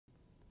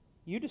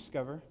you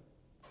discover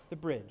the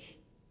bridge.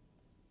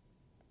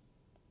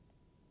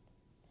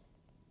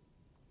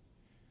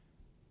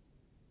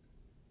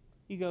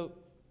 You go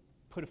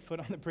put a foot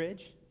on the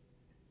bridge,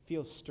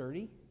 feels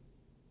sturdy.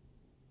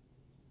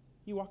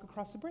 You walk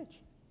across the bridge.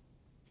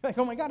 You're like,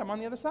 oh my God, I'm on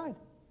the other side.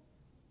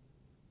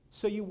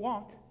 So you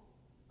walk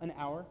an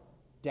hour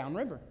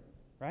downriver,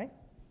 right?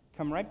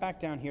 Come right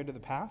back down here to the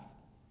path.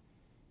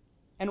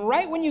 And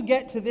right when you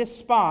get to this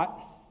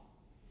spot,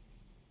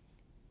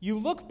 you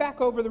look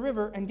back over the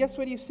river, and guess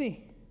what you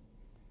see?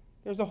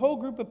 There's a whole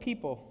group of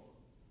people,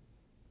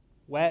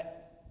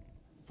 wet,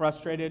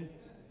 frustrated,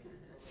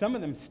 some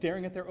of them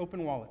staring at their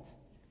open wallets.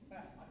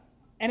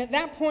 And at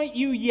that point,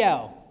 you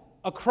yell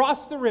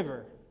across the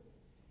river,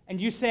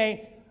 and you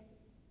say,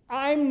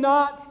 I'm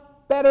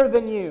not better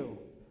than you.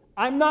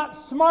 I'm not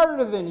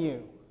smarter than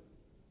you.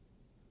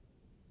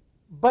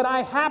 But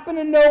I happen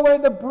to know where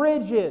the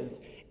bridge is.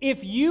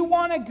 If you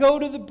want to go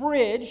to the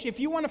bridge, if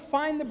you want to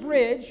find the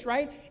bridge,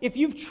 right? If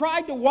you've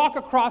tried to walk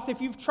across, if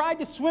you've tried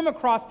to swim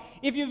across,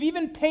 if you've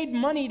even paid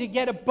money to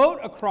get a boat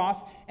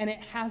across and it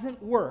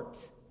hasn't worked,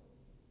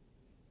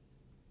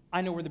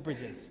 I know where the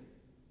bridge is.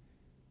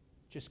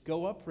 Just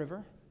go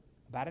upriver,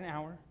 about an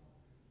hour,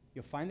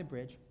 you'll find the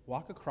bridge,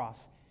 walk across.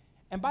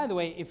 And by the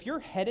way, if you're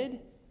headed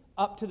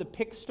up to the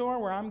pick store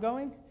where I'm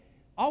going,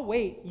 I'll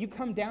wait. You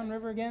come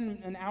downriver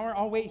again an hour,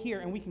 I'll wait here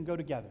and we can go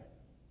together.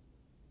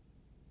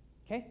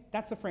 Okay?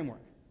 That's the framework.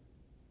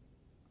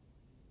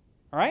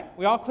 All right?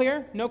 We all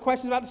clear? No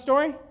questions about the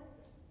story?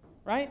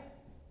 Right?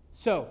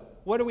 So,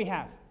 what do we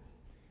have?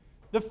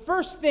 The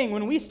first thing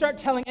when we start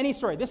telling any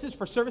story, this is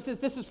for services,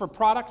 this is for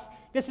products,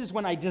 this is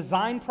when I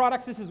design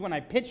products, this is when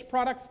I pitch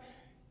products,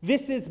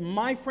 this is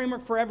my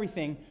framework for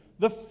everything.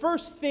 The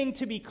first thing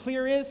to be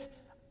clear is,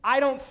 I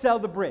don't sell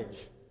the bridge.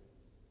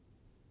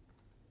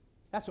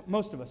 That's what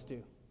most of us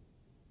do.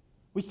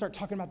 We start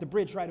talking about the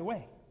bridge right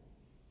away.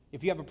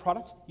 If you have a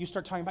product, you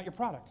start talking about your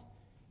product.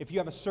 If you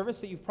have a service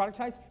that you've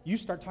productized, you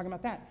start talking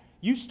about that.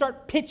 You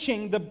start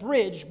pitching the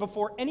bridge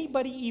before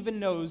anybody even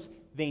knows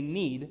they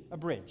need a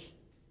bridge.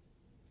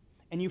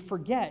 And you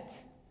forget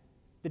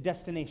the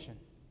destination.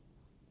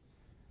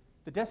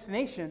 The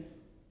destination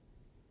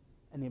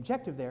and the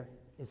objective there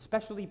is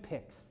specialty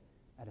picks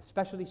at a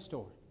specialty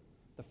store.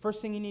 The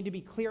first thing you need to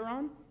be clear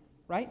on,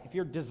 right? If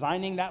you're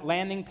designing that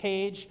landing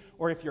page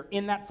or if you're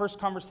in that first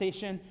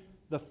conversation,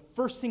 the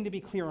first thing to be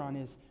clear on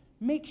is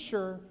make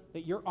sure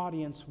that your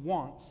audience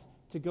wants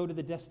to go to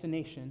the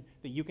destination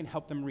that you can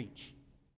help them reach.